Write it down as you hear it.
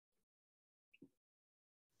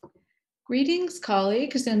Greetings,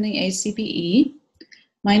 colleagues in the ACPE.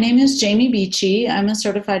 My name is Jamie Beachy. I'm a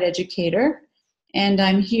certified educator, and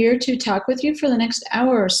I'm here to talk with you for the next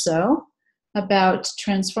hour or so about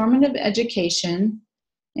transformative education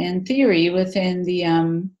and theory within the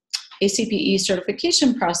ACPE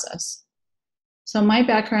certification process. So my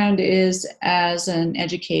background is as an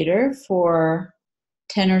educator for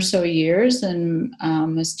 10 or so years and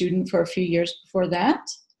a student for a few years before that.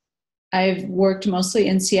 I've worked mostly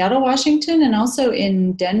in Seattle, Washington, and also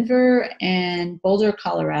in Denver and Boulder,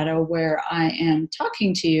 Colorado, where I am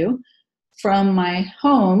talking to you from my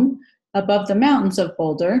home above the mountains of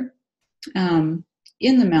Boulder, in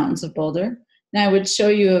the mountains of Boulder. And I would show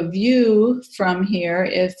you a view from here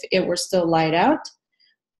if it were still light out,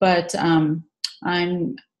 but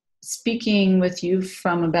I'm speaking with you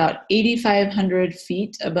from about 8,500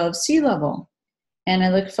 feet above sea level. And I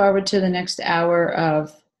look forward to the next hour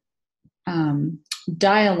of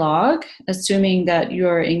dialogue, assuming that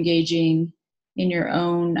you're engaging in your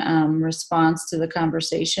own response to the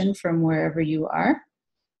conversation from wherever you are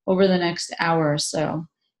over the next hour or so.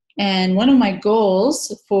 And one of my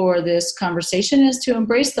goals for this conversation is to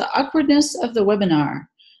embrace the awkwardness of the webinar,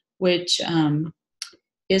 which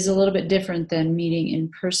is a little bit different than meeting in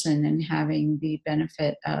person and having the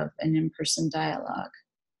benefit of an in-person dialogue.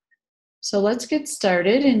 So let's get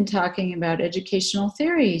started in talking about educational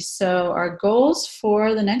theory. So our goals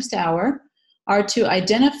for the next hour are to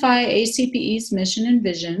identify ACPE's mission and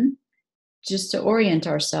vision, just to orient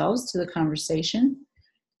ourselves to the conversation,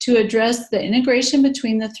 to address the integration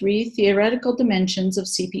between the three theoretical dimensions of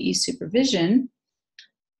CPE supervision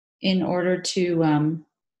in order to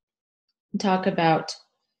talk about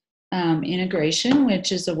integration,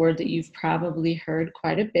 which is a word that you've probably heard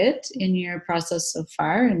quite a bit in your process so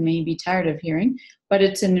far and may be tired of hearing, but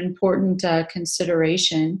it's an important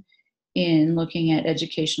consideration in looking at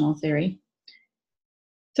educational theory.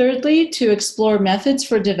 Thirdly, to explore methods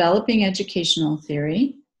for developing educational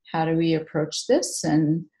theory. How do we approach this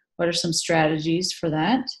and what are some strategies for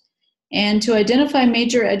that? And to identify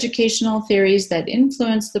major educational theories that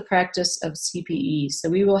influence the practice of CPE. So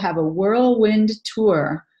we will have a whirlwind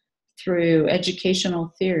tour through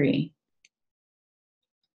educational theory.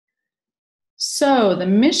 So the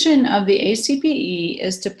mission of the ACPE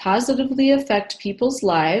is to positively affect people's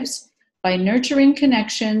lives by nurturing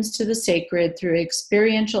connections to the sacred through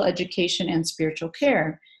experiential education and spiritual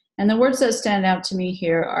care. And the words that stand out to me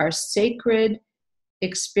here are sacred,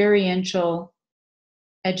 experiential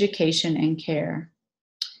education and care.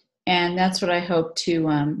 And that's what I hope to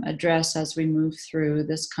address as we move through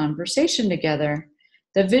this conversation together.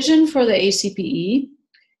 The vision for the ACPE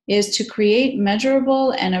is to create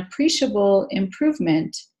measurable and appreciable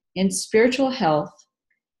improvement in spiritual health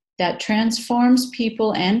that transforms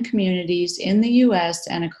people and communities in the U.S.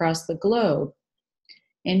 and across the globe.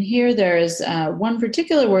 And here there is one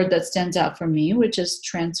particular word that stands out for me, which is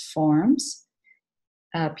transforms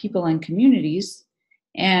people and communities.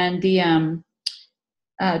 And the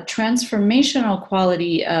transformational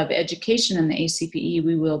quality of education in the ACPE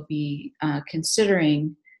we will be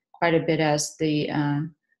considering quite a bit as the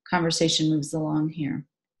conversation moves along here.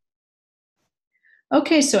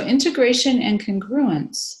 Okay, so integration and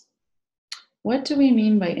congruence. What do we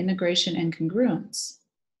mean by integration and congruence?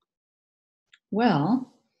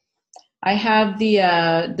 Well, I have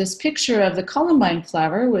this picture of the columbine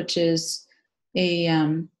flower, which is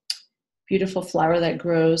a beautiful flower that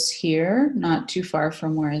grows here, not too far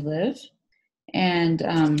from where I live. And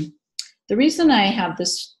the reason I have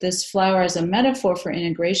this flower as a metaphor for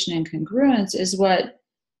integration and congruence is what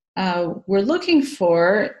we're looking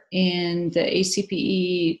for in the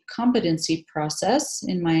ACPE competency process,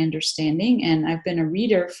 in my understanding. And I've been a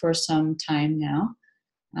reader for some time now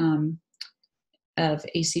of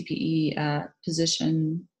ACPE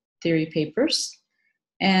position theory papers.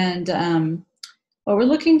 And what we're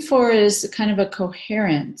looking for is kind of a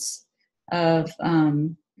coherence of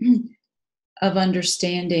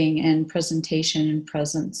understanding and presentation and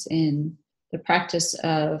presence in the practice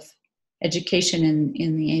of education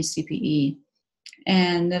in the ACPE.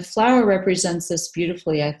 And the flower represents this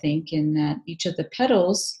beautifully, I think, in that each of the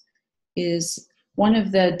petals is one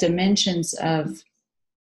of the dimensions of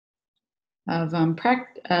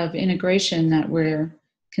integration that we're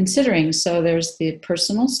considering. So there's the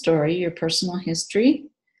personal story, your personal history,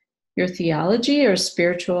 your theology or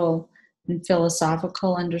spiritual and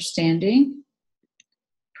philosophical understanding,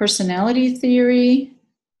 personality theory,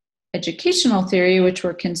 educational theory, which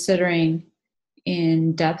we're considering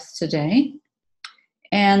in depth today,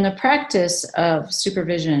 and the practice of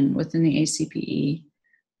supervision within the ACPE.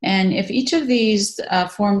 And if each of these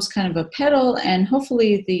forms kind of a petal and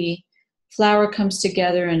hopefully the flower comes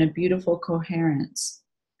together in a beautiful coherence.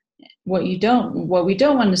 What we don't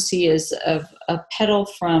want to see is a petal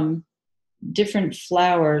from different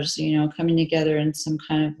flowers, coming together in some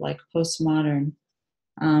kind of like postmodern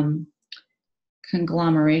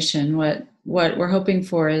conglomeration. What we're hoping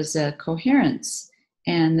for is a coherence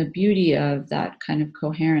and the beauty of that kind of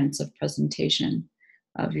coherence of presentation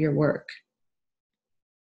of your work.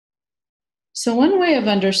 So one way of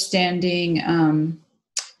understanding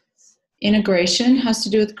integration has to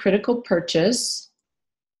do with critical purchase.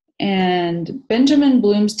 And Benjamin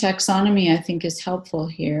Bloom's taxonomy, I think, is helpful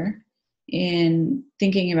here in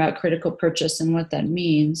thinking about critical purchase and what that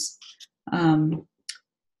means.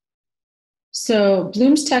 So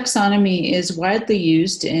Bloom's taxonomy is widely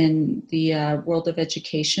used in the world of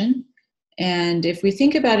education. And if we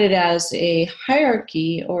think about it as a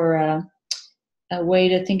hierarchy or a way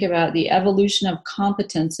to think about the evolution of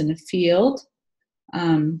competence in a field,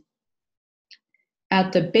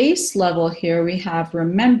 at the base level here, we have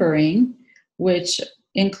remembering, which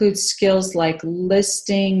includes skills like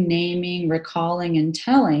listing, naming, recalling, and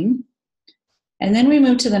telling. And then we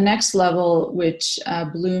move to the next level, which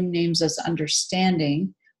Bloom names as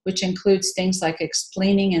understanding, which includes things like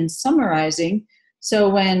explaining and summarizing. So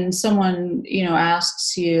when someone,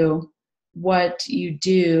 asks you what you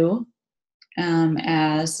do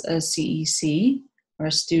as a CEC or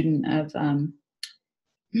a student of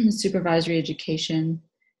supervisory education,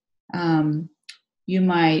 you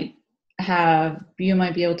might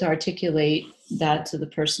be able to articulate that to the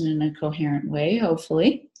person in a coherent way,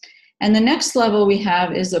 hopefully. And the next level we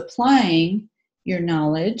have is applying your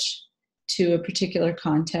knowledge to a particular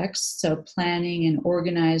context. So planning and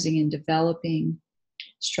organizing and developing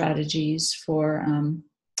strategies for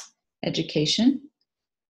education.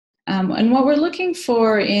 And what we're looking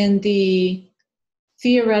for in the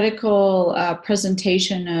theoretical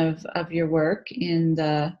presentation of your work in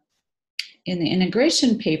the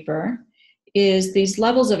integration paper is these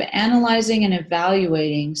levels of analyzing and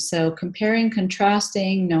evaluating. So comparing,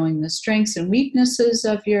 contrasting, knowing the strengths and weaknesses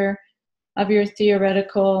of your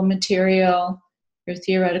theoretical material, your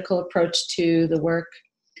theoretical approach to the work,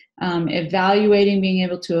 evaluating, being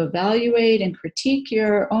able to evaluate and critique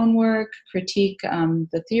your own work, critique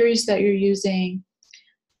the theories that you're using,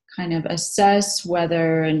 kind of assess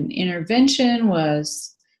whether an intervention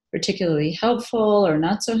was particularly helpful or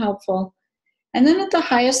not so helpful. And then at the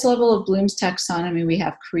highest level of Bloom's taxonomy, we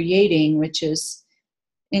have creating, which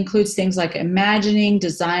includes things like imagining,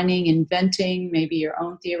 designing, inventing, maybe your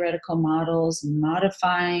own theoretical models, and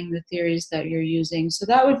modifying the theories that you're using. So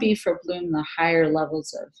that would be for Bloom the higher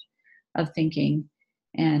levels of thinking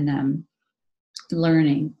and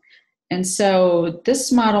learning. And so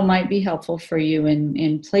this model might be helpful for you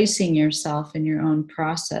in placing yourself in your own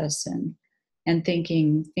process and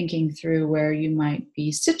thinking through where you might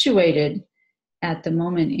be situated at the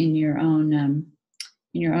moment in your own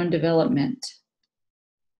development.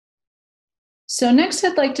 So next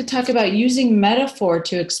I'd like to talk about using metaphor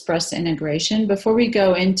to express integration. Before we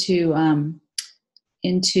go into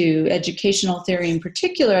educational theory in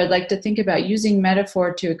particular, I'd like to think about using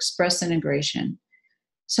metaphor to express integration.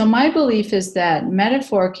 So my belief is that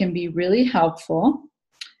metaphor can be really helpful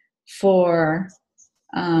for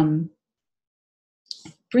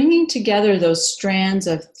bringing together those strands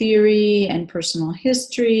of theory and personal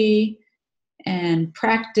history and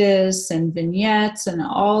practice and vignettes and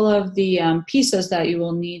all of the pieces that you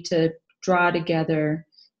will need to draw together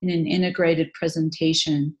in an integrated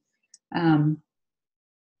presentation.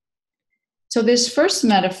 So this first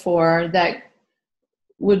metaphor that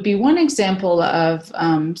would be one example of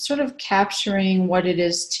sort of capturing what it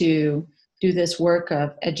is to do this work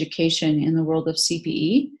of education in the world of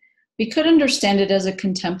CPE. We could understand it as a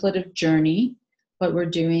contemplative journey, what we're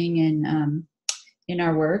doing in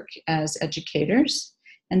our work as educators.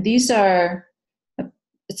 And these are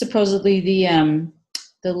supposedly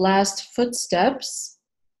the last footsteps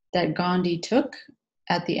that Gandhi took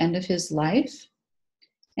at the end of his life.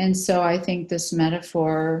 And so I think this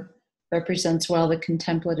metaphor represents well the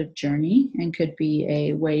contemplative journey and could be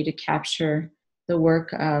a way to capture the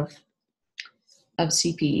work of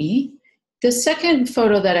CPE. The second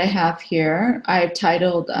photo that I have here, I've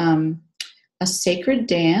titled A Sacred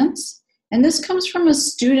Dance. And this comes from a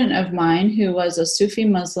student of mine who was a Sufi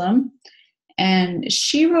Muslim. And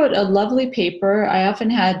she wrote a lovely paper. I often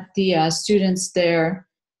had the students there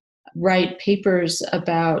write papers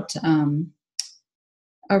about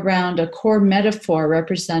around a core metaphor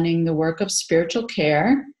representing the work of spiritual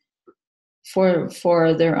care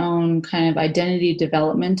for their own kind of identity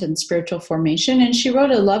development and spiritual formation. And she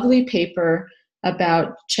wrote a lovely paper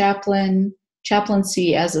about chaplain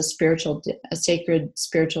chaplaincy as a sacred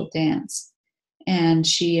spiritual dance. And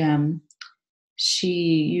she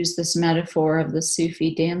used this metaphor of the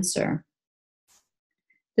Sufi dancer.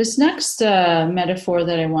 This next metaphor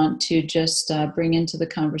that I want to just bring into the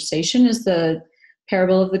conversation is the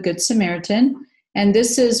parable of the Good Samaritan. And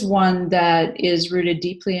this is one that is rooted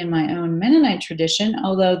deeply in my own Mennonite tradition,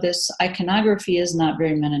 although this iconography is not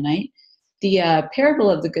very Mennonite. The parable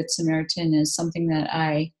of the Good Samaritan is something that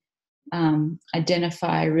I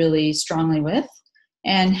identify really strongly with,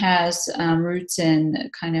 and has roots in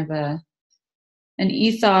kind of an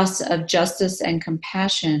ethos of justice and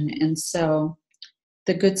compassion. And so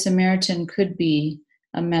the Good Samaritan could be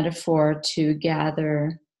a metaphor to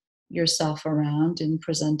gather yourself around in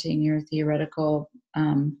presenting your theoretical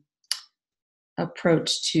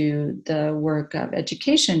approach to the work of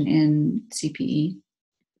education in CPE.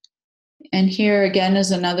 And here again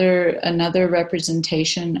is another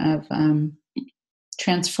representation of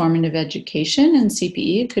transformative education in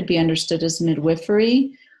CPE. It could be understood as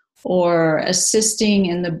midwifery, or assisting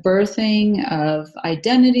in the birthing of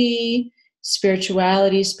identity,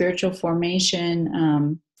 spirituality, spiritual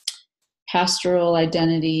formation, pastoral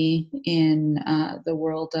identity in the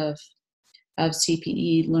world of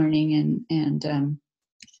CPE learning and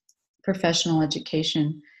professional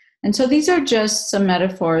education. And so these are just some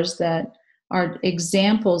metaphors that are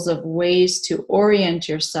examples of ways to orient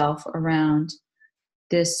yourself around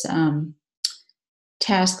this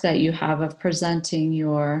task that you have of presenting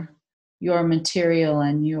your material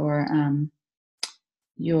and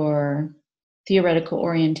your theoretical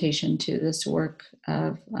orientation to this work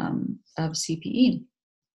of CPE.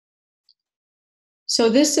 So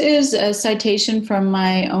this is a citation from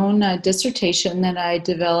my own dissertation that I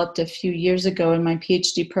developed a few years ago in my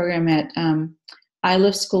PhD program at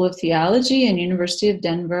Iliff School of Theology and University of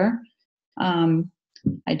Denver.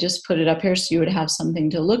 I just put it up here so you would have something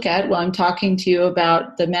to look at while I'm talking to you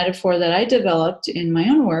about the metaphor that I developed in my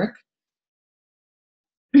own work.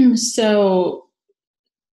 So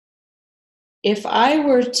if I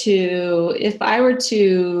were to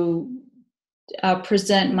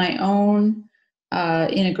present my own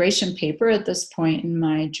integration paper at this point in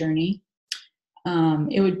my journey,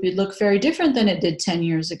 it would look very different than it did 10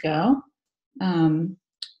 years ago.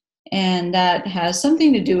 And that has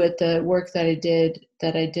something to do with the work that I did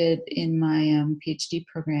in my PhD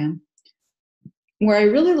program, where I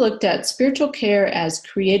really looked at spiritual care as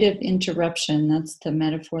creative interruption. That's the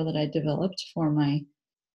metaphor that I developed for my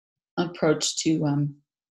approach to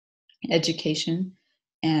education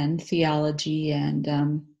and theology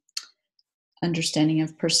and understanding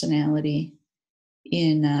of personality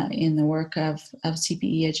in the work of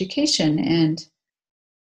CPE education. And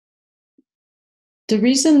the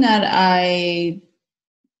reason that I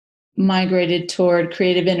migrated toward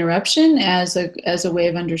creative interruption as a way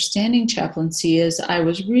of understanding chaplaincy is I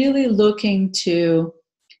was really looking to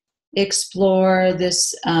explore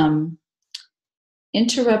this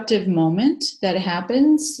interruptive moment that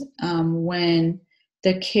happens when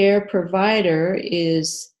the care provider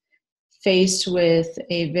is faced with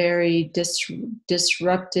a very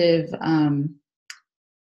disruptive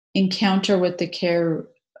encounter with the care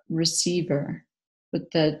receiver, with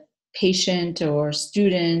the patient or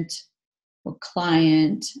student or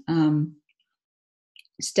client,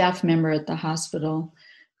 staff member at the hospital,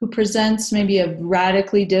 who presents maybe a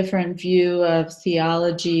radically different view of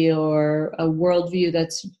theology or a worldview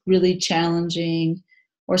that's really challenging,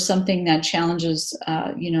 or something that challenges,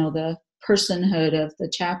 the personhood of the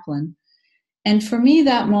chaplain. And for me,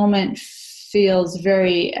 that moment feels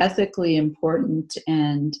very ethically important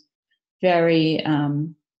and very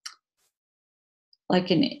like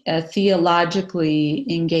a theologically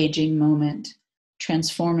engaging moment,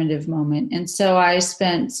 transformative moment. And so I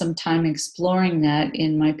spent some time exploring that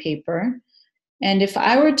in my paper. And if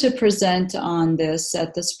I were to present on this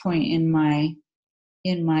at this point in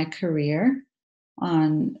my career,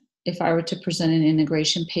 if I were to present an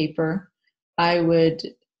integration paper, I would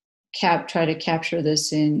try to capture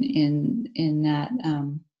this in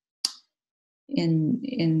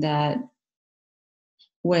that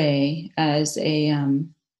way as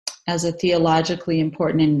a theologically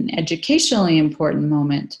important and educationally important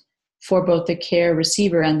moment for both the care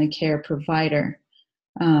receiver and the care provider.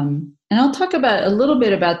 And I'll talk about a little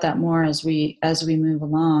bit about that more as we move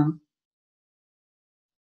along.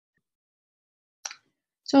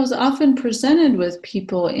 So I was often presented with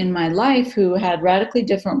people in my life who had radically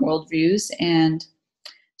different worldviews, and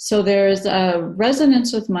so there's a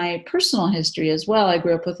resonance with my personal history as well. I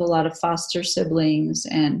grew up with a lot of foster siblings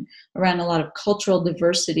and around a lot of cultural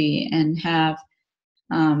diversity, and have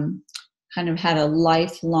kind of had a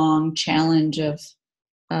lifelong challenge of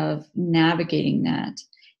navigating that.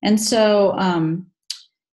 And so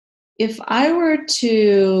if I were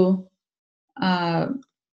to,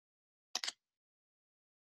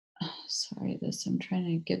 I'm trying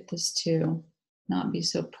to get this to not be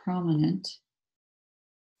so prominent.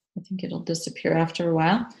 I think it'll disappear after a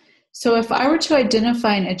while. So if I were to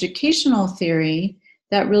identify an educational theory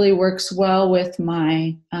that really works well with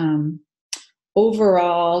my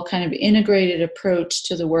overall kind of integrated approach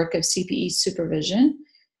to the work of CPE supervision,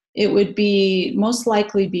 it would be most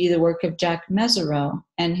likely be the work of Jacques Mezirow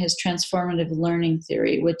and his transformative learning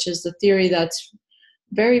theory, which is the theory that's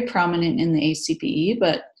very prominent in the ACPE,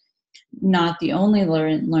 but not the only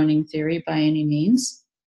learning theory by any means.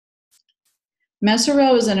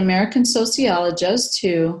 Mezirow is an American sociologist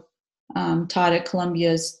who taught at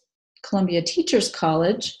Columbia Teachers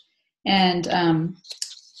College, and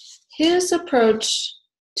his approach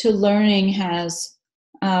to learning has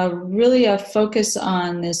really a focus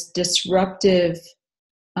on this disruptive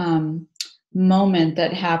moment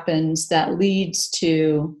that happens that leads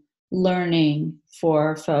to learning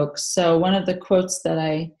for folks. So one of the quotes that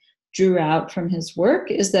I drew out from his work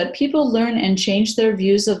is that people learn and change their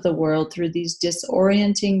views of the world through these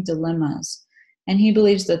disorienting dilemmas. And he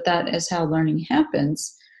believes that that is how learning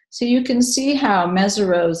happens. So you can see how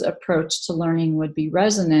Mezirow's approach to learning would be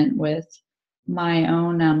resonant with my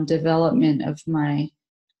own development of my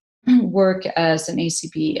work as an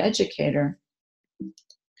ACPE educator.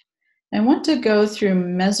 I want to go through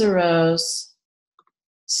Mezirow's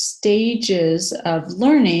stages of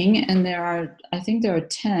learning, and I think there are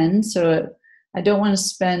 10, so I don't want to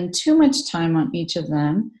spend too much time on each of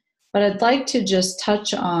them, but I'd like to just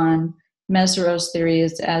touch on Mezirow's theory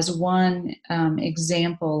as one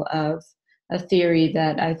example of a theory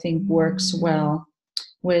that I think works well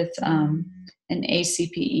with an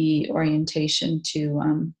ACPE orientation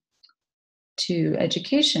to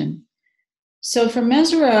education. So for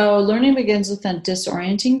Mezirow, learning begins with a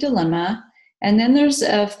disorienting dilemma, and then there's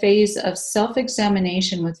a phase of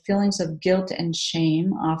self-examination with feelings of guilt and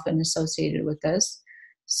shame often associated with this.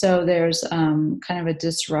 So there's kind of a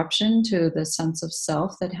disruption to the sense of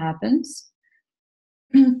self that happens.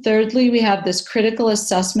 Thirdly, we have this critical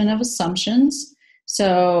assessment of assumptions.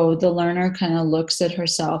 So the learner kind of looks at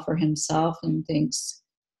herself or himself and thinks,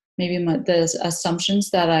 maybe the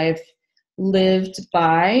assumptions that I've lived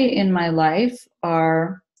by in my life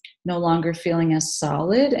are no longer feeling as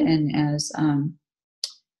solid and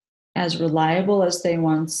as reliable as they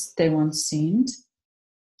once seemed.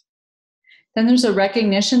 Then there's a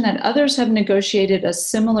recognition that others have negotiated a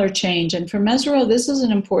similar change. And for Mezirow, this is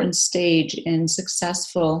an important stage in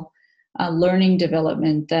successful learning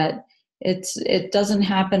development, that it doesn't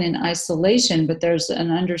happen in isolation, but there's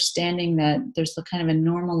an understanding that there's the kind of a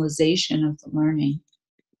normalization of the learning.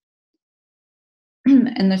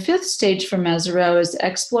 And the fifth stage for Mezirow is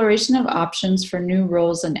exploration of options for new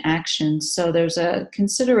roles and actions. So there's a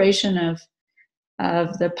consideration of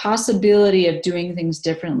the possibility of doing things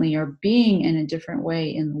differently or being in a different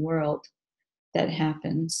way in the world that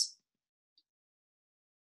happens.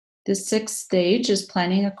 The sixth stage is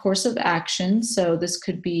planning a course of action. So this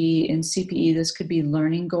could be, in CPE, this could be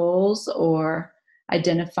learning goals or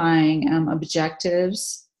identifying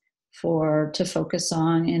objectives to focus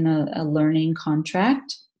on in a learning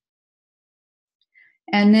contract.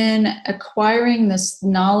 And then acquiring this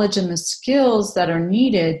knowledge and the skills that are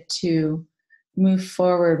needed to move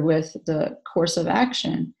forward with the course of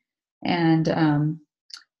action, and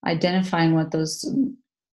identifying what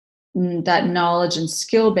that knowledge and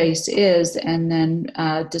skill base is, and then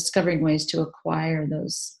discovering ways to acquire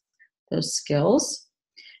those skills.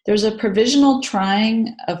 There's a provisional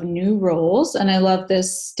trying of new roles, and I love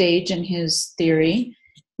this stage in his theory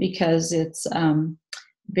because it's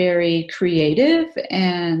very creative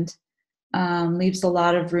and leaves a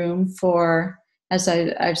lot of room for, as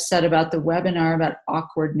I've said about the webinar, about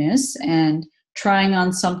awkwardness and trying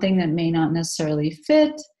on something that may not necessarily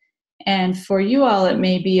fit. And for you all, it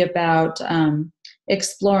may be about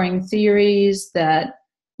exploring theories that,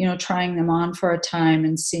 trying them on for a time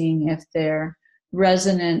and seeing if they're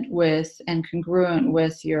resonant with and congruent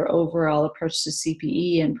with your overall approach to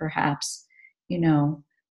CPE, and perhaps,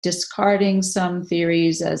 discarding some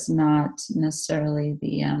theories as not necessarily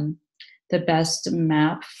the best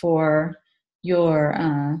map for your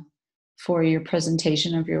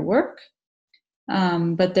presentation of your work.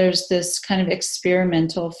 But there's this kind of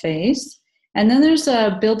experimental phase. And then there's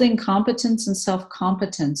a building competence and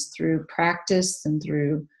self-competence through practice and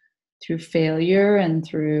through failure and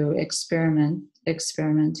through experimenting.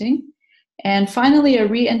 And finally, a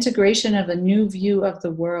reintegration of a new view of the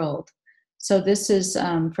world. So this is,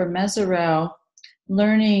 for Mezirow,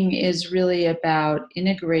 learning is really about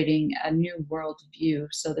integrating a new worldview.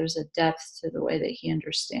 So there's a depth to the way that he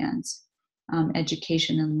understands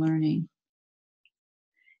education and learning.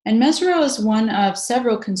 And Mezirow is one of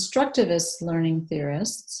several constructivist learning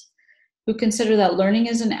theorists who consider that learning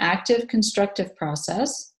is an active, constructive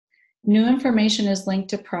process. New information is linked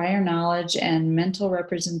to prior knowledge, and mental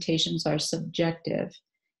representations are subjective.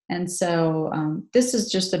 And so this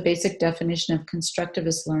is just a basic definition of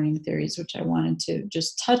constructivist learning theories, which I wanted to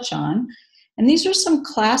just touch on. And these are some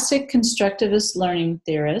classic constructivist learning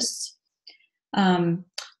theorists.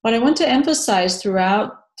 What I want to emphasize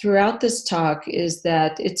throughout this talk is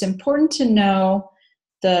that it's important to know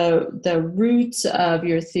the roots of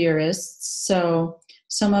your theorists. So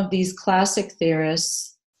some of these classic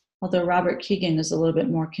theorists, although Robert Kegan is a little bit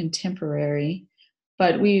more contemporary,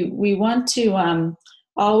 but we want to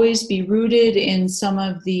always be rooted in some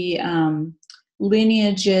of the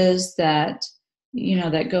lineages that,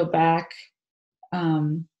 that go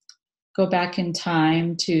back in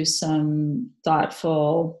time to some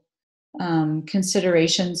thoughtful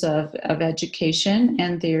considerations of education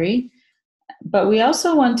and theory. But we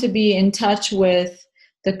also want to be in touch with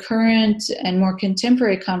the current and more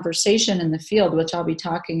contemporary conversation in the field, which I'll be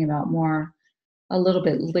talking about more a little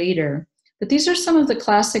bit later. But these are some of the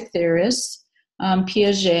classic theorists.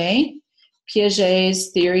 Piaget's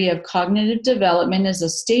theory of cognitive development is a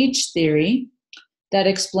stage theory that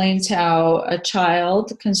explains how a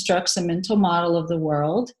child constructs a mental model of the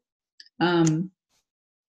world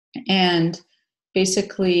and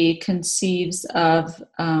basically conceives of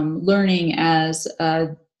learning as a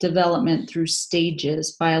development through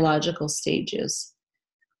stages, biological stages.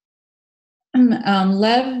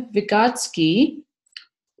 Lev Vygotsky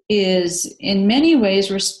is in many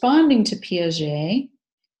ways responding to Piaget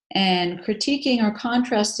and critiquing or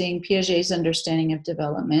contrasting Piaget's understanding of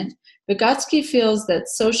development. Vygotsky feels that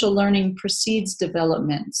social learning precedes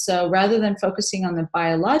development. So rather than focusing on the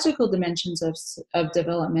biological dimensions of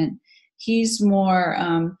development, he's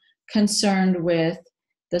more concerned with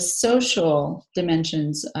the social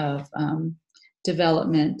dimensions of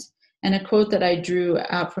development. And a quote that I drew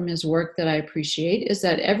out from his work that I appreciate is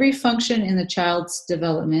that every function in the child's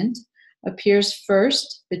development appears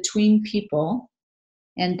first between people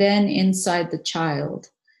and then inside the child.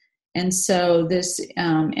 And so this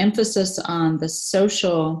emphasis on the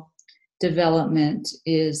social development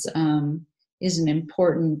is an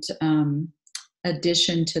important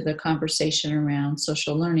addition to the conversation around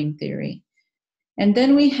social learning theory. And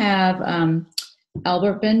then we have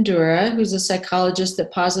Albert Bandura, who's a psychologist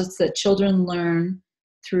that posits that children learn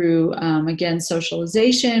through, again,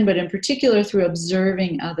 socialization, but in particular through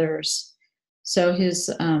observing others. So his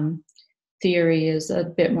theory is a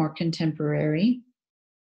bit more contemporary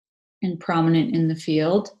and prominent in the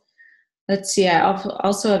field. Let's see, I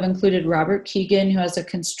also have included Robert Kegan, who has a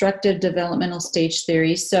constructive developmental stage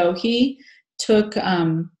theory. So he took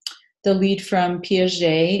the lead from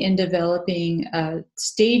Piaget in developing a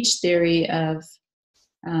stage theory of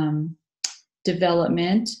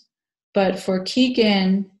development. But for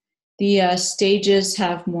Kegan, the stages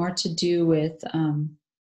have more to do with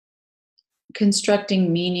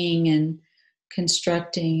constructing meaning and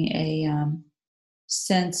constructing a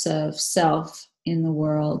sense of self in the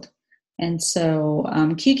world. And so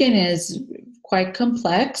Kegan is quite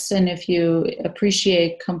complex, and if you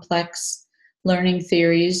appreciate complex learning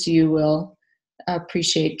theories, you will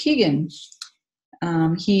appreciate Kegan.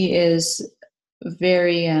 He is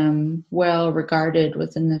very well regarded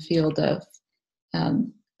within the field of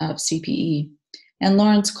CPE. And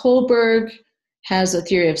Lawrence Kohlberg has a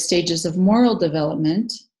theory of stages of moral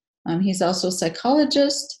development. He's also a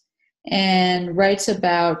psychologist and writes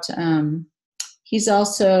about, he's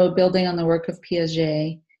also building on the work of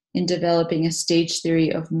Piaget in developing a stage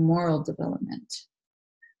theory of moral development.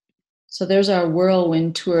 So there's our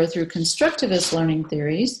whirlwind tour through constructivist learning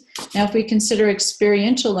theories. Now, if we consider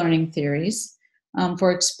experiential learning theories,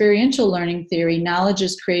 for experiential learning theory, knowledge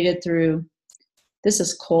is created through, this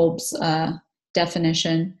is Kolb's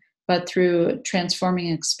definition, but through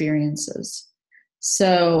transforming experiences.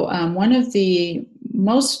 So one of the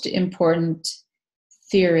most important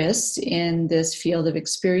theorists in this field of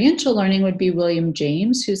experiential learning would be William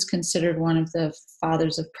James, who's considered one of the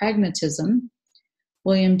fathers of pragmatism.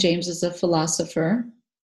 William James is a philosopher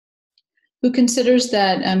who considers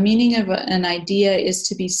that a meaning of an idea is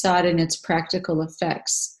to be sought in its practical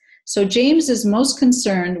effects. So James is most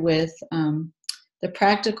concerned with the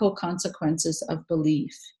practical consequences of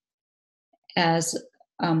belief, as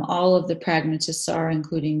all of the pragmatists are,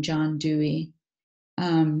 including John Dewey.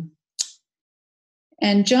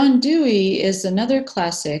 And John Dewey is another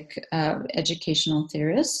classic educational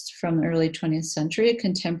theorist from the early 20th century, a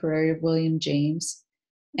contemporary of William James.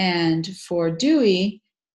 And for Dewey,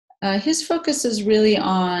 his focus is really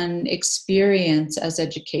on experience as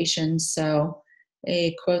education. So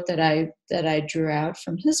a quote that I drew out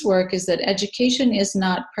from his work is that education is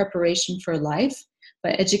not preparation for life,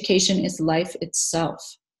 but education is life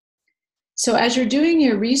itself. So as you're doing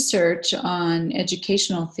your research on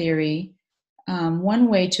educational theory, one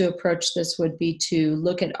way to approach this would be to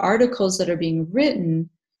look at articles that are being written,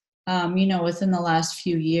 within the last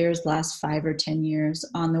few years, last 5 or 10 years,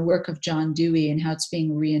 on the work of John Dewey and how it's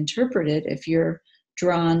being reinterpreted. If you're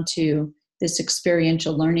drawn to this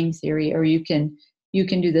experiential learning theory, or you can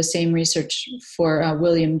do the same research for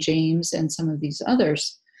William James and some of these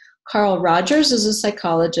others. Carl Rogers is a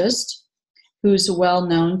psychologist who's well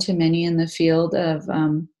known to many in the field of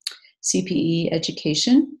CPE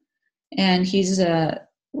education. And he's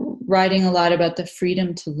writing a lot about the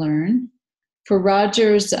freedom to learn. For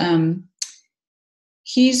Rogers,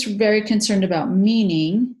 he's very concerned about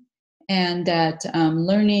meaning, and that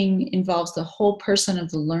learning involves the whole person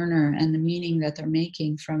of the learner and the meaning that they're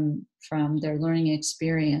making from their learning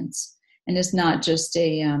experience, and is not just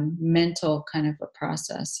a mental kind of a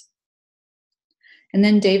process. And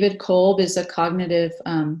then David Kolb is a cognitive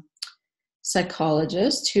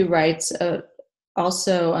psychologist who writes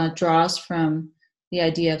also draws from the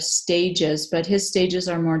idea of stages, but his stages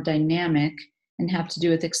are more dynamic and have to do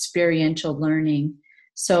with experiential learning.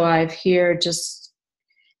 So I've here just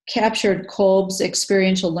captured Kolb's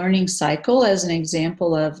experiential learning cycle as an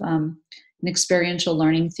example of an experiential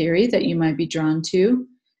learning theory that you might be drawn to.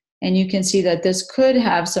 And you can see that this could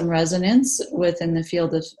have some resonance within the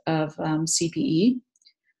field of CPE,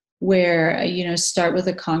 where start with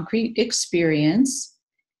a concrete experience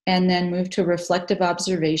and then move to reflective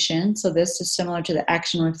observation. So this is similar to the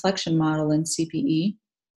action reflection model in CPE.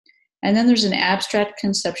 And then there's an abstract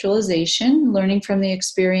conceptualization, learning from the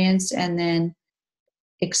experience, and then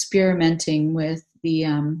experimenting with the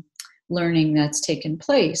learning that's taken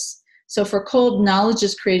place. So for Kolb, knowledge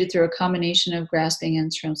is created through a combination of grasping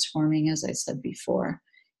and transforming, as I said before.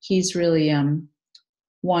 He's really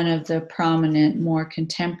one of the prominent, more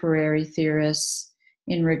contemporary theorists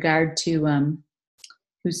in regard to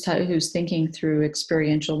who's thinking through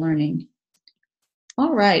experiential learning.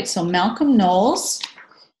 All right, so Malcolm Knowles.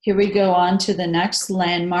 Here we go on to the next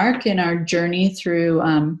landmark in our journey through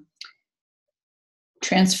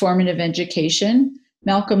transformative education.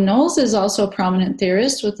 Malcolm Knowles is also a prominent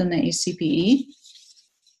theorist within the ACPE.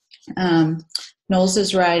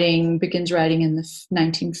 Knowles begins writing in the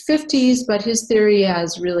 1950s, but his theory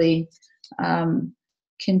has really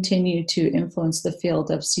continued to influence the field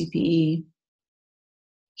of CPE.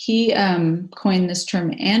 He coined this term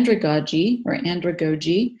andragogy,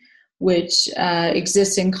 which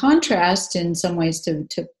exists in contrast in some ways to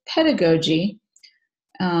pedagogy.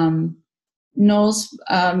 Knowles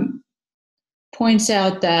points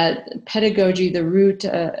out that pedagogy, the root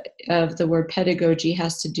of the word pedagogy,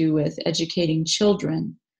 has to do with educating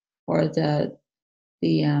children, or the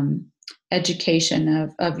education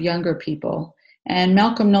of younger people. And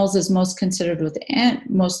Malcolm Knowles is most concerned with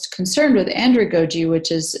andragogy,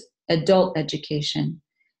 which is adult education.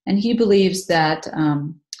 And he believes that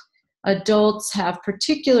adults have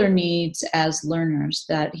particular needs as learners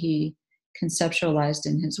that he conceptualized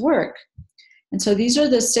in his work. And so these are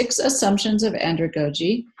the 6 assumptions of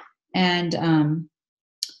andragogy. And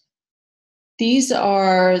these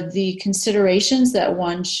are the considerations that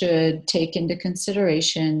one should take into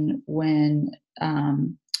consideration when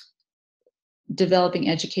developing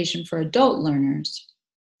education for adult learners.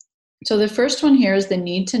 So the first one here is the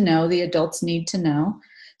need to know. The adults need to know.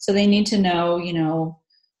 So they need to know,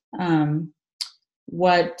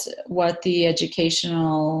 what the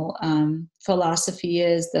educational philosophy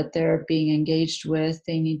is that they're being engaged with.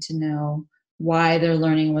 They need to know why they're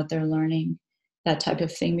learning what they're learning, that type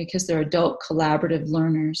of thing, because they're adult collaborative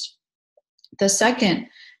learners. The second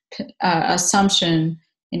assumption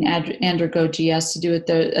in andragogy has to do with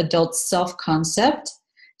the adult self-concept.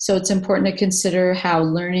 So it's important to consider how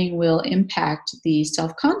learning will impact the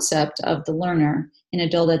self-concept of the learner in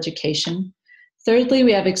adult education. Thirdly,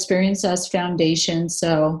 we have experience as foundation.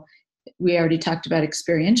 So we already talked about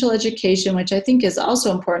experiential education, which I think is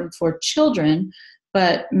also important for children,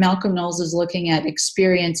 but Malcolm Knowles is looking at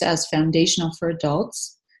experience as foundational for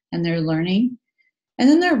adults and their learning. And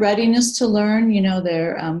then their readiness to learn,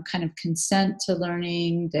 their kind of consent to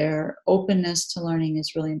learning, their openness to learning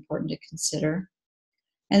is really important to consider.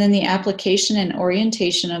 And then the application and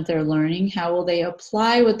orientation of their learning. How will they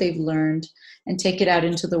apply what they've learned and take it out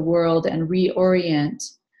into the world and reorient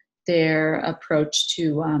their approach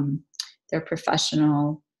to their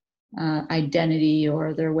professional identity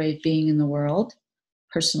or their way of being in the world,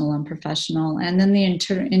 personal and professional. And then the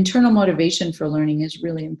internal motivation for learning is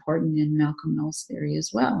really important in Malcolm Knowles' theory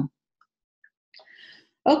as well.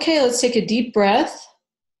 Okay, let's take a deep breath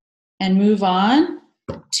and move on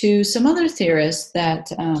to some other theorists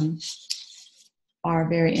that are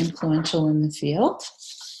very influential in the field.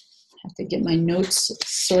 I have to get my notes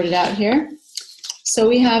sorted out here. So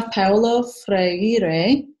we have Paulo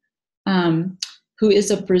Freire, who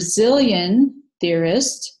is a Brazilian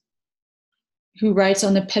theorist who writes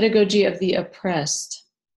on the pedagogy of the oppressed.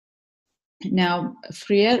 Now,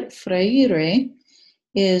 Freire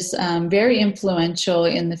is very influential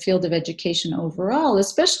in the field of education overall,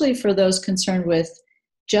 especially for those concerned with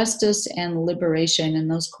justice and liberation and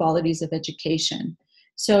those qualities of education.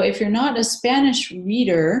 So if you're not a Spanish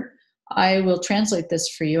reader, I will translate this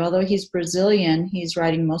for you. Although he's Brazilian, he's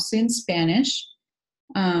writing mostly in Spanish.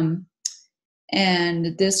 And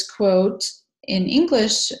this quote in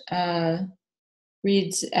English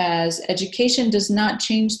reads as, "Education does not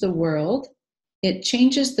change the world. It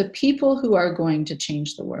changes the people who are going to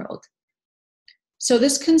change the world." So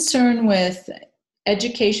this concern with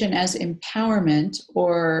education as empowerment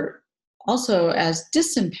or also as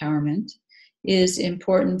disempowerment is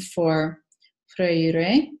important for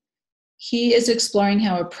Freire. He is exploring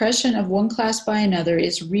how oppression of one class by another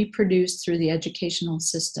is reproduced through the educational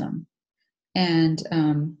system, and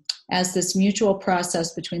as this mutual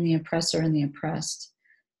process between the oppressor and the oppressed.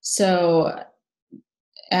 So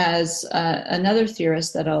as another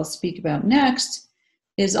theorist that I'll speak about next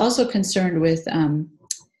is also concerned with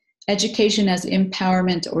education as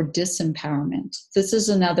empowerment or disempowerment. This is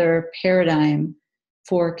another paradigm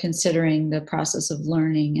for considering the process of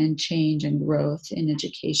learning and change and growth in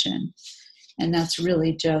education. And that's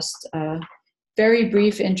really just a very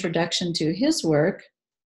brief introduction to his work.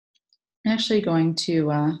 I'm actually going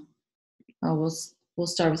to, we'll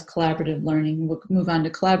start with collaborative learning. We'll move on to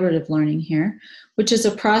collaborative learning here, which is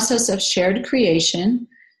a process of shared creation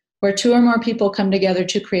where two or more people come together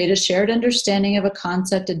to create a shared understanding of a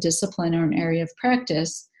concept, a discipline, or an area of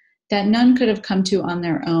practice that none could have come to on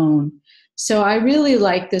their own. So I really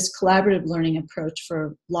like this collaborative learning approach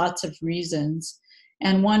for lots of reasons.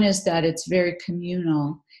 And one is that it's very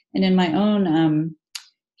communal. And in my own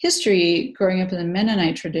history, growing up in the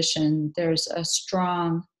Mennonite tradition, there's a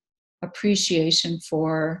strong appreciation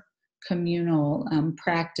for communal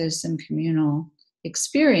practice and communal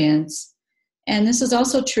experience. And this is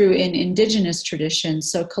also true in indigenous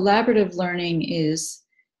traditions. So collaborative learning is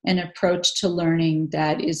an approach to learning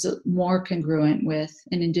that is more congruent with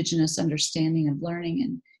an indigenous understanding of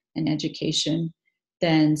learning and education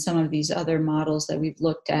than some of these other models that we've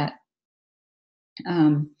looked at.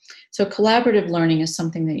 So collaborative learning is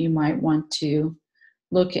something that you might want to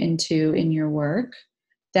look into in your work,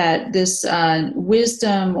 that this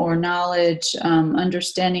wisdom or knowledge,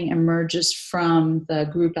 understanding emerges from the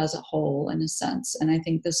group as a whole, in a sense. And I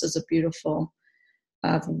think this is a beautiful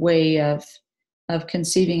way of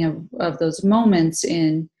conceiving of those moments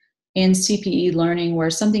in CPE learning where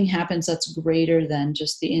something happens that's greater than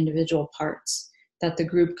just the individual parts, that the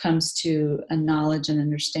group comes to a knowledge and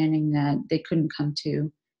understanding that they couldn't come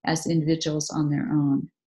to as individuals on their own.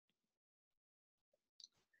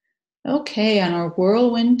 Okay, on our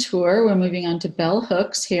whirlwind tour, we're moving on to Bell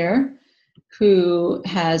Hooks here, who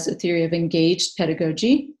has a theory of engaged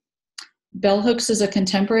pedagogy. Bell Hooks is a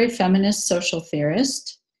contemporary feminist social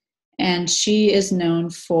theorist, and she is known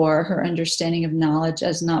for her understanding of knowledge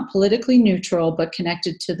as not politically neutral, but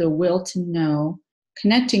connected to the will to know,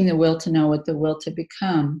 connecting the will to know with the will to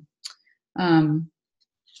become.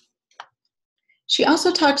 She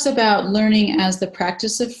also talks about learning as the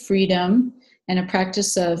practice of freedom and a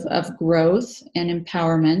practice of growth and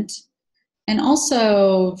empowerment. And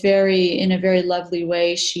also in a very lovely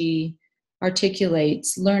way, she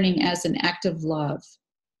articulates learning as an act of love.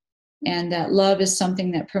 And that love is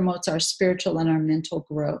something that promotes our spiritual and our mental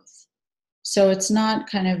growth. So it's not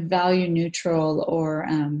kind of value neutral or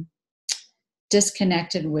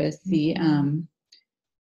disconnected with the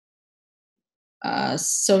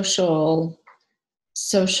social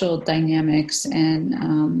dynamics and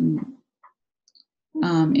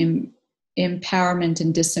empowerment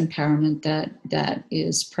and disempowerment that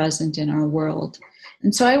is present in our world.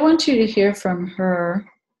 And so I want you to hear from her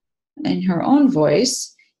in her own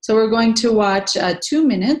voice. So we're going to watch 2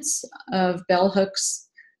 minutes of Bell Hooks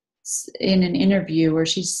in an interview where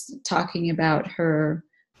she's talking about her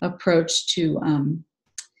approach to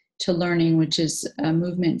to learning, which is a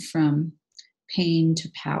movement from pain to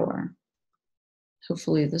power.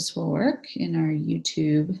 Hopefully this will work in our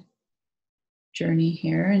YouTube journey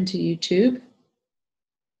here into YouTube.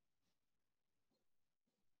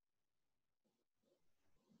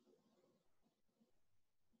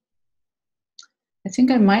 I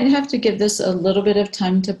think I might have to give this a little bit of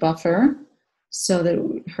time to buffer so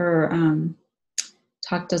that her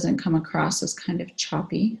talk doesn't come across as kind of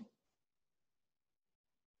choppy.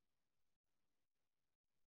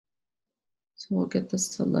 So we'll get this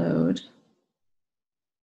to load.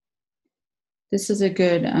 This is a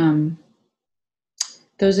good,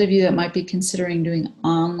 those of you that might be considering doing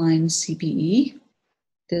online CPE,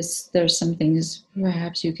 there's some things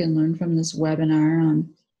perhaps you can learn from this webinar on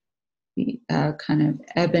the kind of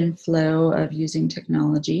ebb and flow of using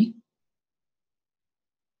technology.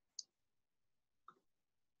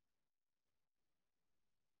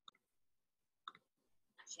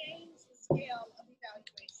 Change the scale of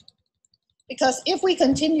evaluation. Because if we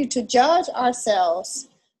continue to judge ourselves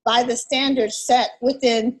by the standards set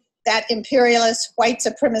within that imperialist, white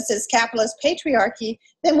supremacist, capitalist patriarchy,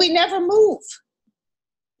 then we never move.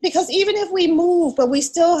 Because even if we move, but we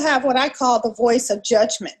still have what I call the voice of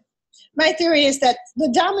judgment. My theory is that the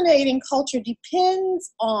dominating culture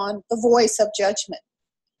depends on the voice of judgment.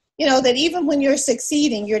 You know, that even when you're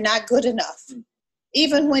succeeding, you're not good enough.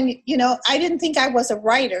 Even when, you know, I didn't think I was a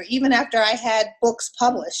writer, even after I had books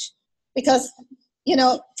published. Because, you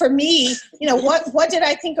know, for me, you know, what did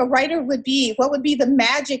I think a writer would be? What would be the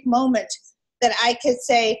magic moment that I could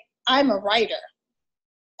say, I'm a writer?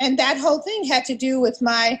 And that whole thing had to do with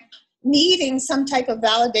my needing some type of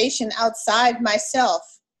validation outside myself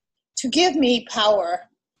to give me power,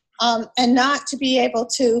 and not to be able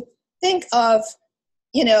to think of,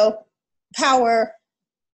 you know, power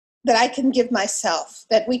that I can give myself,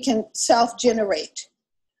 that we can self-generate.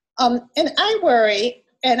 And I worry,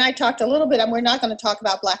 and I talked a little bit, and we're not going to talk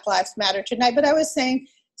about Black Lives Matter tonight, but I was saying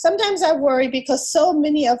sometimes I worry because so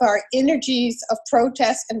many of our energies of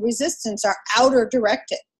protest and resistance are outer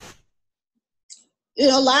directed. You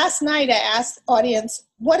know, last night I asked the audience,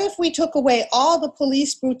 what if we took away all the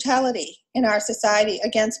police brutality in our society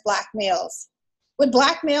against Black males? Would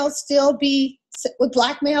Black males be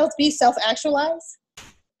self-actualized?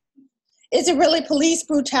 Is it really police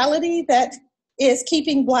brutality that is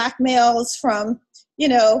keeping Black males from, you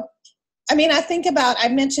know, I mean, I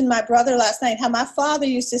mentioned my brother last night, how my father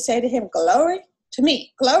used to say to him, Glory, to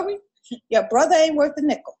me, Glory, your brother ain't worth a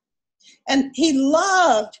nickel. And he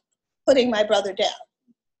loved putting my brother down.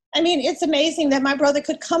 I mean, it's amazing that my brother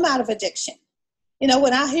could come out of addiction. You know,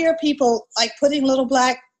 when I hear people like putting little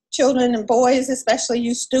Black children and boys, especially,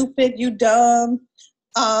 you stupid, you dumb,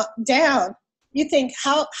 down, you think,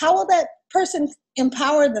 how will that person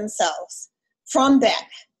empower themselves from that?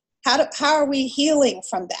 How are we healing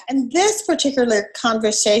from that? And this particular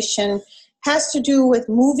conversation has to do with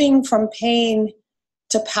moving from pain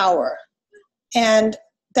to power. And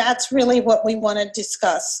that's really what we want to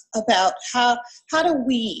discuss about how do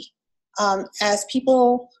we, as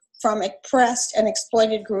people from oppressed and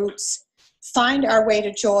exploited groups, find our way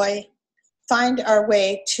to joy, find our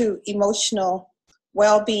way to emotional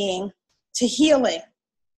well-being, to healing.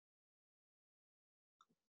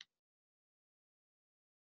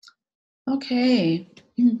 Okay,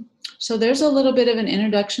 so there's a little bit of an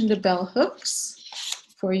introduction to bell hooks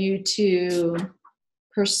for you to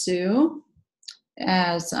pursue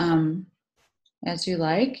as you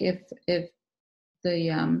like. If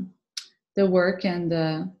the work and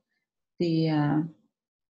the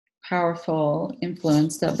powerful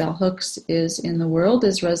influence that bell hooks is in the world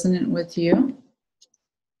is resonant with you.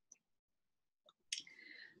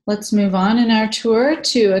 Let's move on in our tour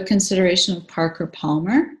to a consideration of Parker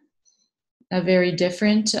Palmer, a very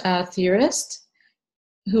different theorist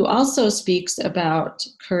who also speaks about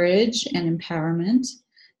courage and empowerment.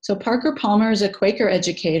 So Parker Palmer is a Quaker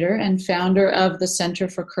educator and founder of the Center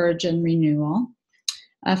for Courage and Renewal.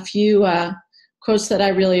 A few quotes that I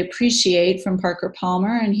really appreciate from Parker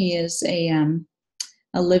Palmer, and he is a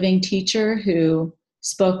living teacher who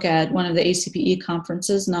spoke at one of the ACPE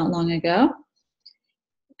conferences not long ago.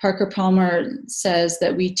 Parker Palmer says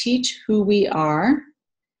that we teach who we are,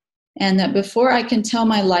 and that before I can tell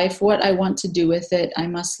my life what I want to do with it, I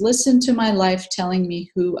must listen to my life telling me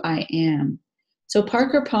who I am. So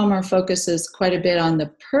Parker Palmer focuses quite a bit on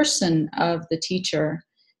the person of the teacher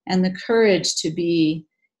and the courage to be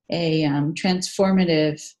a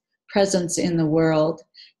transformative presence in the world.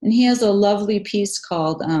 And he has a lovely piece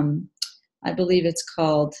called, I believe it's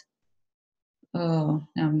called, oh,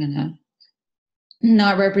 now I'm going to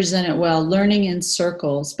not represented well, learning in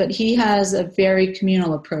circles, but he has a very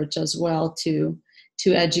communal approach as well to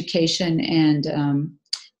education, and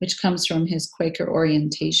which comes from his Quaker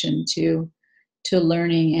orientation to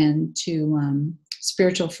learning and to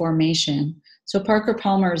spiritual formation. So Parker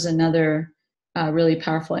Palmer is another really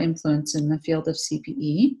powerful influence in the field of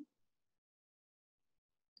CPE.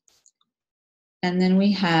 And then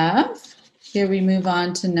we have, here we move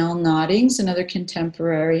on to Nell Noddings, another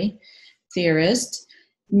contemporary theorist.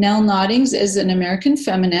 Nell Noddings is an American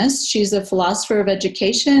feminist. She's a philosopher of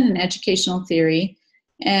education and educational theory,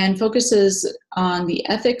 and focuses on the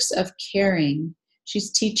ethics of caring.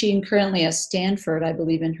 She's teaching currently at Stanford, I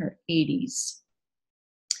believe in her 80s.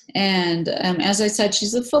 And as I said,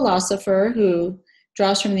 she's a philosopher who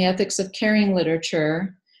draws from the ethics of caring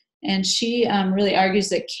literature. And she really argues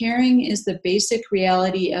that caring is the basic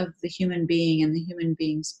reality of the human being and the human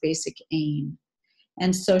being's basic aim.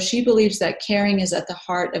 And so she believes that caring is at the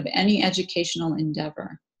heart of any educational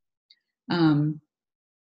endeavor.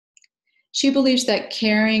 She believes that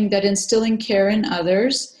instilling care in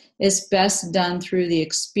others is best done through the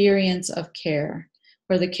experience of care,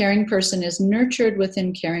 where the caring person is nurtured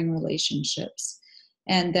within caring relationships.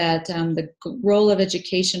 And that the role of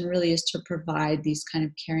education really is to provide these kind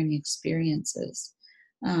of caring experiences.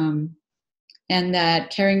 And that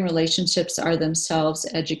caring relationships are themselves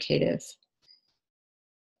educative.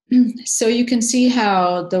 So you can see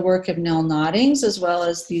how the work of Nell Noddings, as well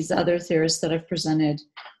as these other theorists that I've presented,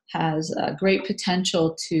 has great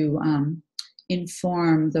potential to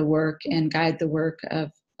inform the work and guide the work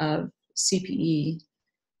of CPE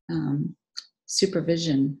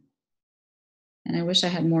supervision. And I wish I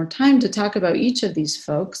had more time to talk about each of these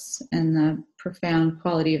folks and the profound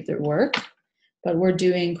quality of their work, but we're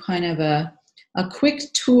doing kind of a quick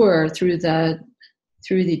tour through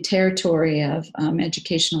the territory of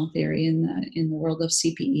educational theory in the world of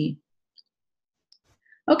CPE.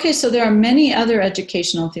 Okay, so there are many other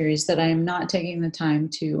educational theories that I am not taking the time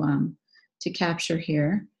to capture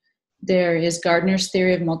here. There is Gardner's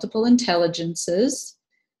theory of multiple intelligences,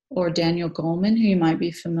 or Daniel Goleman, who you might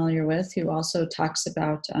be familiar with, who also talks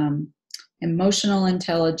about emotional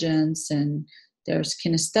intelligence, and there's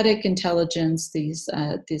kinesthetic intelligence,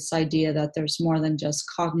 this idea that there's more than just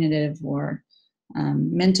cognitive or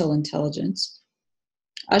mental intelligence.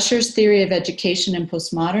 Usher's theory of education and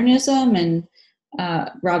postmodernism, and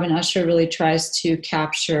Robin Usher really tries to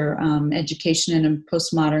capture education in a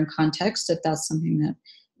postmodern context. If that's something that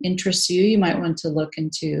interests you, you might want to look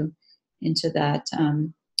into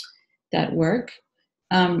that work.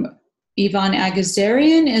 Yvonne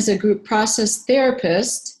Agazarian is a group process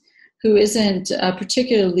therapist who isn't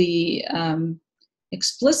particularly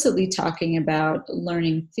explicitly talking about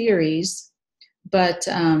learning theories, but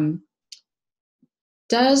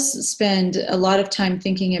does spend a lot of time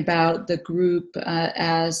thinking about the group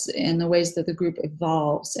and the ways that the group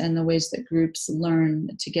evolves and the ways that groups learn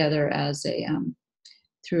together as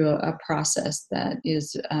through a process that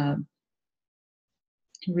is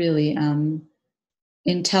really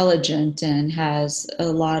intelligent and has a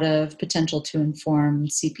lot of potential to inform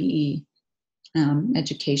CPE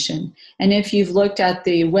education. And if you've looked at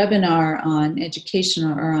the webinar on education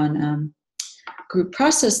or on group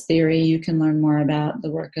process theory, you can learn more about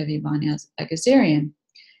the work of Yvonne Agazarian.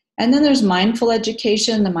 And then there's mindful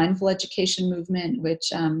education, the mindful education movement,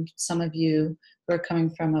 which some of you who are coming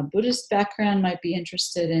from a Buddhist background might be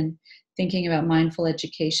interested in thinking about mindful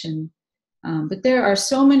education. But there are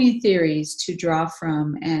so many theories to draw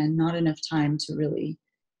from and not enough time to really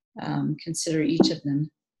consider each of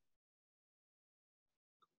them.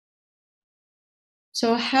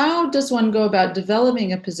 So how does one go about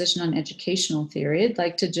developing a position on educational theory? I'd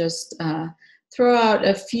like to just throw out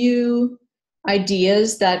a few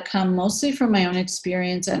ideas that come mostly from my own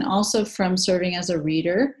experience and also from serving as a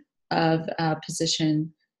reader of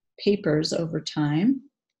position papers over time.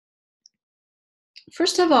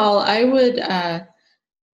 First of all, I would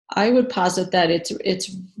posit that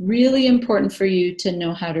it's really important for you to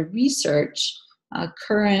know how to research the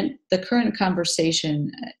current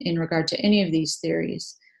conversation in regard to any of these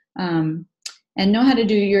theories, and know how to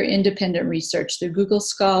do your independent research through Google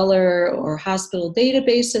Scholar or hospital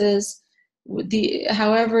databases,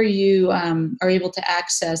 however you are able to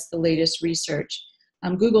access the latest research.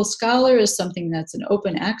 Google Scholar is something that's an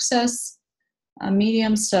open access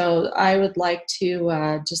medium, so I would like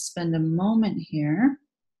to just spend a moment here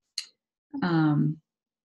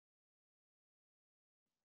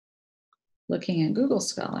looking at Google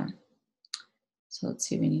Scholar. So let's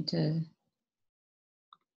see, we need to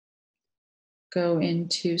go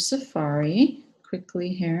into Safari quickly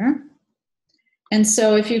here. And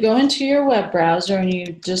so if you go into your web browser and you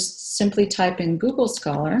just simply type in Google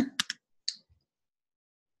Scholar,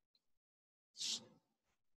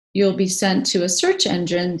 you'll be sent to a search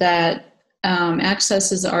engine that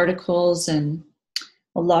accesses articles and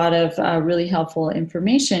a lot of really helpful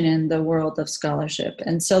information in the world of scholarship.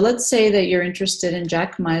 And so let's say that you're interested in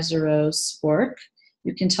Jack Meisnerow's work.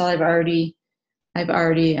 You can tell I've already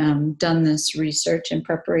done this research in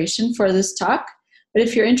preparation for this talk. But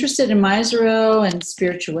if you're interested in Meisnerow and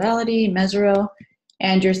spirituality, Mesereau,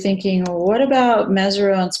 and you're thinking, well, what about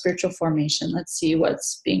Mesereau and spiritual formation? Let's see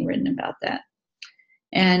what's being written about that.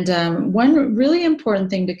 And one really important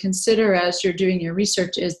thing to consider as you're doing your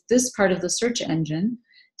research is this part of the search engine.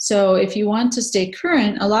 So if you want to stay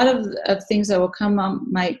current, a lot of things that will come up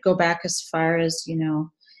might go back as far as, you know,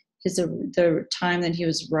 the time that he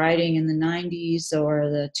was writing in the 90s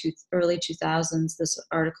or the early 2000s. This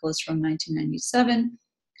article is from 1997.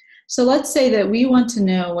 So let's say that we want to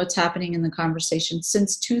know what's happening in the conversation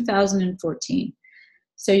since 2014.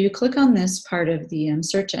 So you click on this part of the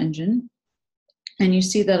search engine, and you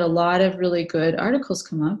see that a lot of really good articles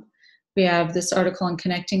come up. We have this article on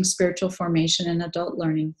connecting spiritual formation and adult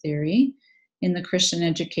learning theory in the Christian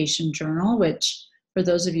Education Journal, which for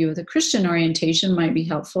those of you with a Christian orientation might be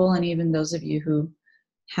helpful, and even those of you who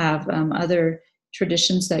have other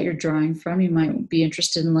traditions that you're drawing from, you might be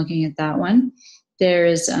interested in looking at that one. There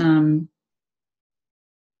is,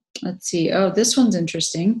 let's see, oh, this one's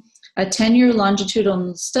interesting. A 10-year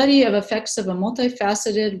longitudinal study of effects of a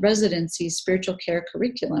multifaceted residency spiritual care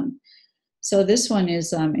curriculum. So this one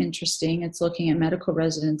is interesting. It's looking at medical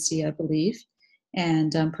residency, I believe,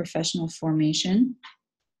 and professional formation.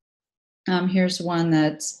 Here's one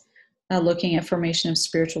that's looking at formation of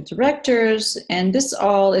spiritual directors, and this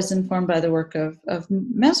all is informed by the work of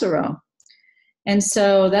Mesereau. And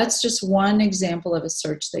so that's just one example of a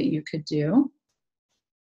search that you could do.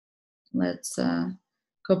 Let's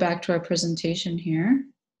go back to our presentation here.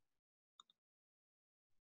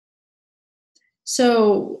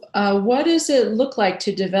 So what does it look like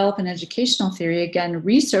to develop an educational theory? Again,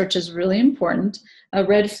 research is really important. A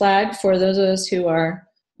red flag for those of us who are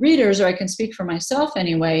readers, or I can speak for myself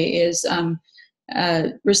anyway, is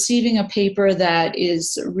receiving a paper that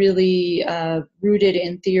is really rooted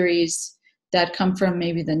in theories that come from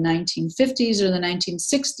maybe the 1950s or the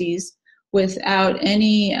 1960s without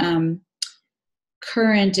any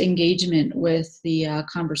current engagement with the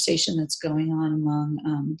conversation that's going on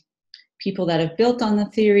among people that have built on the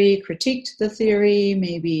theory, critiqued the theory,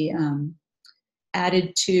 maybe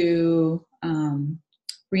added to,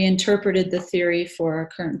 reinterpreted the theory for our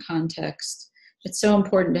current context. It's so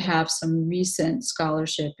important to have some recent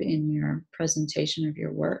scholarship in your presentation of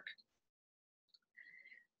your work.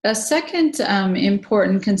 A second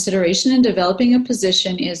important consideration in developing a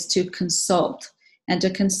position is to consult, and to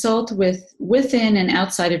consult within and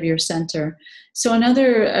outside of your center. So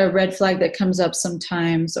another red flag that comes up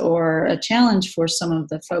sometimes, or a challenge for some of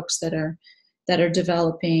the folks that are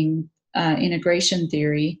developing integration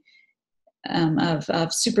theory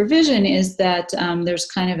of supervision, is that there's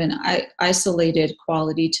kind of an isolated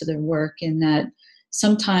quality to their work, in that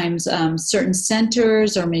sometimes certain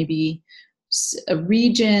centers or maybe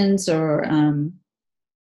regions or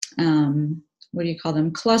what do you call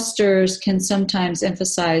them, clusters, can sometimes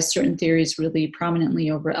emphasize certain theories really prominently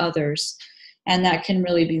over others, and that can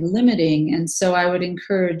really be limiting. And so I would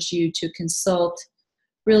encourage you to consult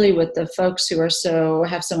really with the folks who are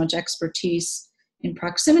have so much expertise in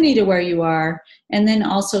proximity to where you are, and then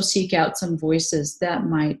also seek out some voices that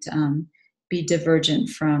might be divergent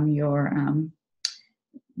from your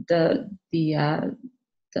the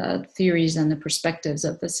theories and the perspectives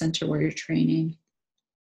of the center where you're training.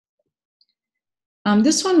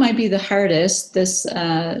 This one might be the hardest, this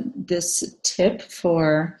tip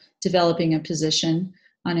for developing a position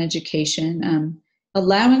on education.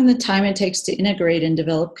 Allowing the time it takes to integrate and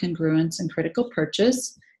develop congruence and critical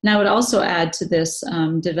purchase. And I would also add to this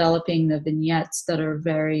developing the vignettes that are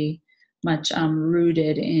very much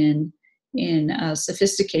rooted in a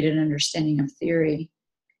sophisticated understanding of theory.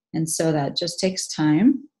 And so that just takes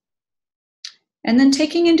time. And then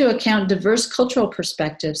taking into account diverse cultural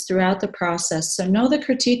perspectives throughout the process. So know the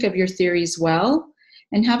critique of your theories well,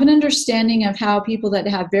 and have an understanding of how people that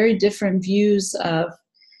have very different views of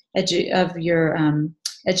your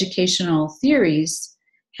educational theories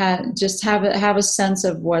have a sense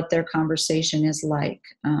of what their conversation is like,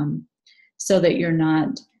 so that you're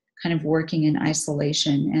not kind of working in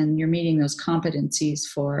isolation, and you're meeting those competencies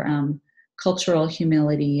for cultural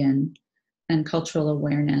humility and cultural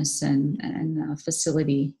awareness and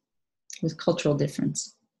facility with cultural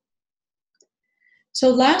difference. So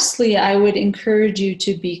lastly, I would encourage you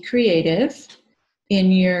to be creative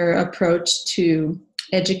in your approach to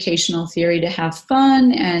educational theory, to have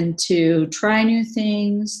fun and to try new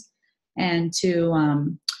things and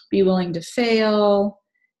to be willing to fail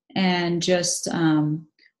and just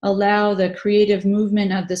allow the creative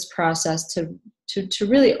movement of this process to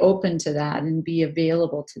really open to that and be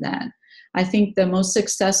available to that. I think the most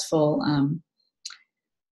successful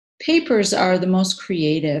papers are the most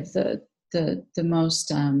creative, the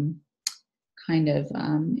most kind of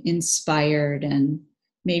inspired, and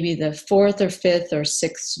maybe the fourth or fifth or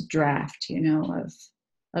sixth draft,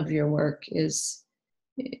 of your work is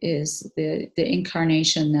the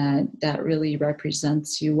incarnation that really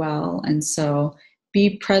represents you well. And so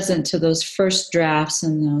be present to those first drafts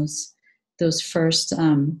and those first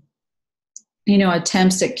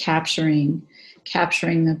attempts at capturing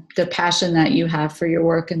the passion that you have for your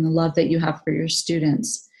work and the love that you have for your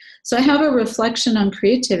students. So I have a reflection on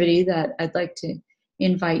creativity that I'd like to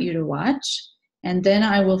invite you to watch. And then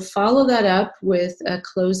I will follow that up with a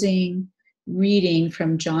closing reading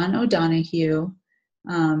from John O'Donohue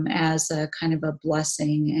as a kind of a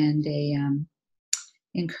blessing and a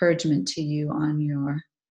encouragement to you on your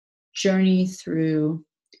journey through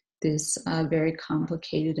this very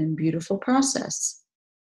complicated and beautiful process.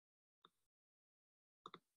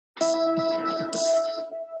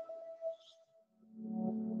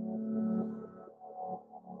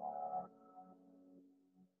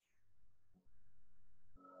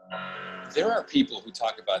 There are people who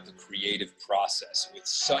talk about the creative process with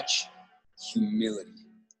such humility.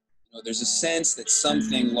 There's a sense that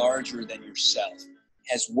something larger than yourself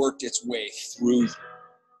has worked its way through you.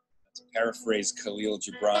 To paraphrase Khalil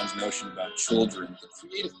Gibran's notion about children, the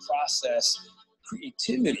creative process,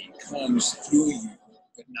 creativity comes through you,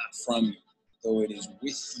 but not from you. Though it is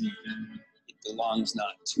with you, it belongs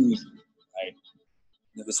not to you, right?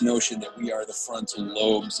 This notion that we are the frontal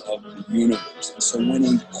lobes of the universe. And so when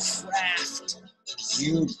we craft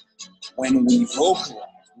beauty, when we vocalize,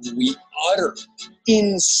 when we utter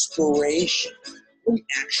inspiration, what are we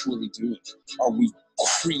actually doing? Are we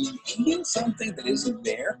creating something that isn't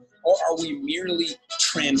there? Or are we merely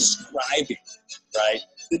transcribing, right?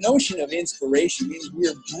 The notion of inspiration means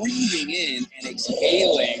we're breathing in and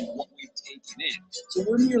exhaling what we've taken in. So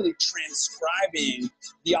we're merely transcribing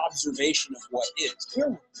the observation of what is.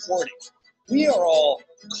 We're recording. We are all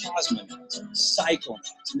cosmonauts,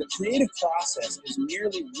 psychonauts, and the creative process is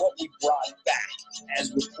merely what we brought back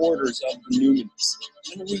as recorders of the numinous.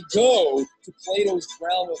 When we go to Plato's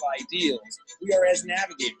realm of ideals, we are as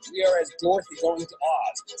navigators. We are as Dorothy going to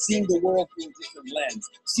Oz, seeing the world through a different lens,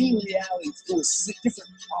 seeing reality through a different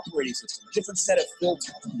operating system, a different set of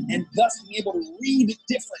filters, and thus being able to read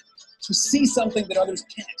different, to see something that others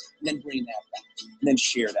can't, and then bring that back, and then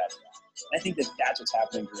share that back. And I think that that's what's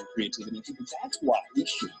happening during creativity. I think that that's why we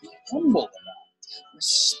should be humble about it.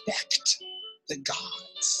 Respect the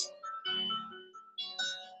gods.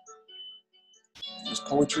 There's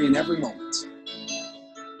poetry in every moment.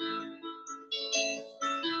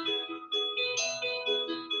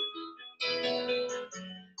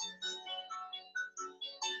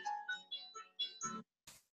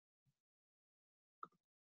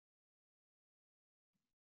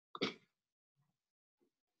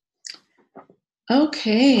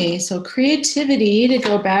 Okay, so creativity, to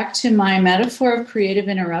go back to my metaphor of creative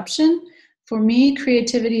interruption, for me,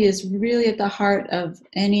 creativity is really at the heart of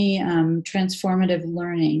any transformative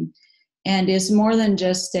learning, and is more than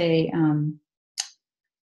just a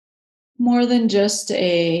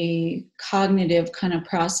cognitive kind of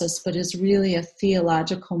process, but is really a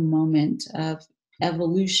theological moment of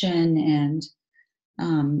evolution and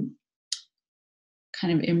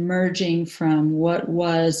kind of emerging from what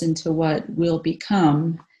was into what will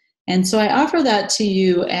become. And so I offer that to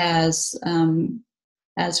you as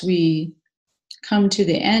we come to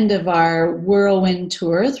the end of our whirlwind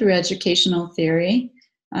tour through educational theory,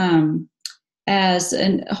 as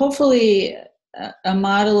hopefully a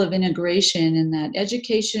model of integration in that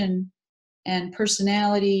education and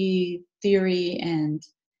personality theory and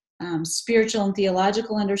spiritual and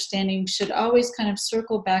theological understanding should always kind of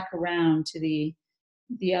circle back around to the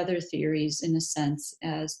other theories, in a sense,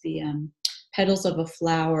 as the petals of a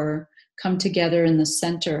flower come together in the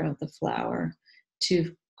center of the flower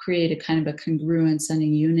to create a kind of a congruence and a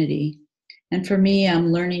unity. And for me,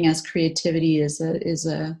 learning as creativity is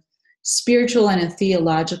a spiritual and a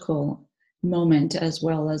theological moment, as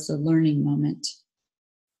well as a learning moment.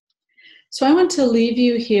 So I want to leave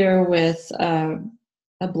you here with a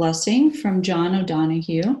blessing from John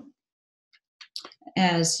O'Donohue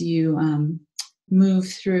as you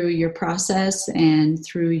move through your process and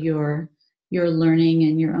through your your learning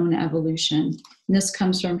and your own evolution. And this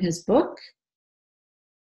comes from his book,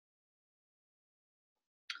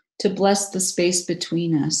 To Bless the Space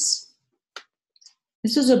Between Us.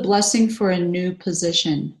 This is a blessing for a new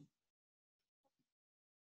position.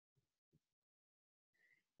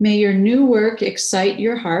 May your new work excite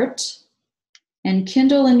your heart and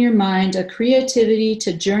kindle in your mind a creativity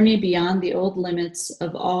to journey beyond the old limits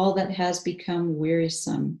of all that has become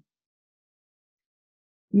wearisome.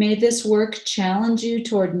 May this work challenge you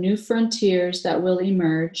toward new frontiers that will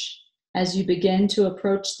emerge as you begin to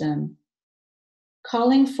approach them,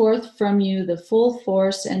 calling forth from you the full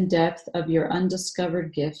force and depth of your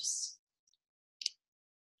undiscovered gifts.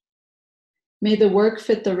 May the work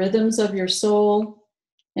fit the rhythms of your soul,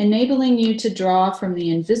 enabling you to draw from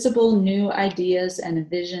the invisible new ideas and a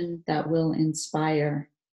vision that will inspire.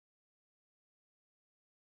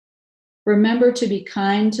 Remember to be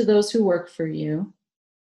kind to those who work for you.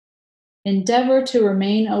 Endeavor to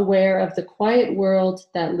remain aware of the quiet world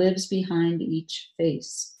that lives behind each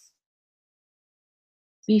face.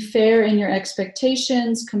 Be fair in your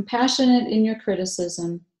expectations, compassionate in your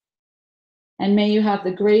criticism, and may you have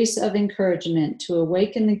the grace of encouragement to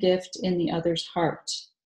awaken the gift in the other's heart,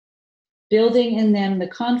 building in them the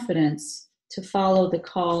confidence to follow the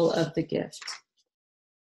call of the gift.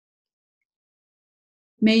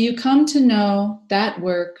 May you come to know that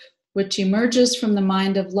work which emerges from the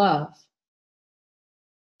mind of love,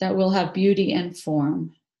 that will have beauty and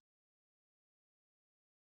form.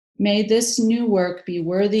 May this new work be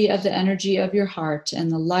worthy of the energy of your heart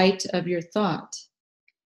and the light of your thought,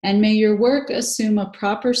 and may your work assume a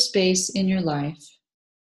proper space in your life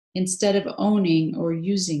instead of owning or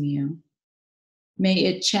using you. May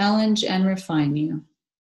it challenge and refine you,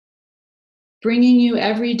 bringing you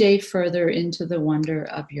every day further into the wonder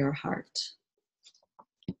of your heart.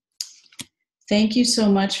 Thank you so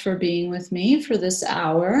much for being with me for this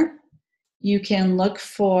hour. You can look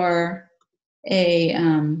for a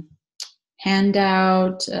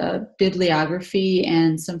handout, bibliography,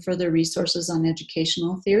 and some further resources on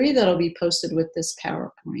educational theory that'll be posted with this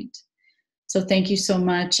PowerPoint. So thank you so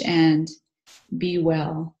much and be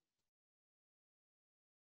well.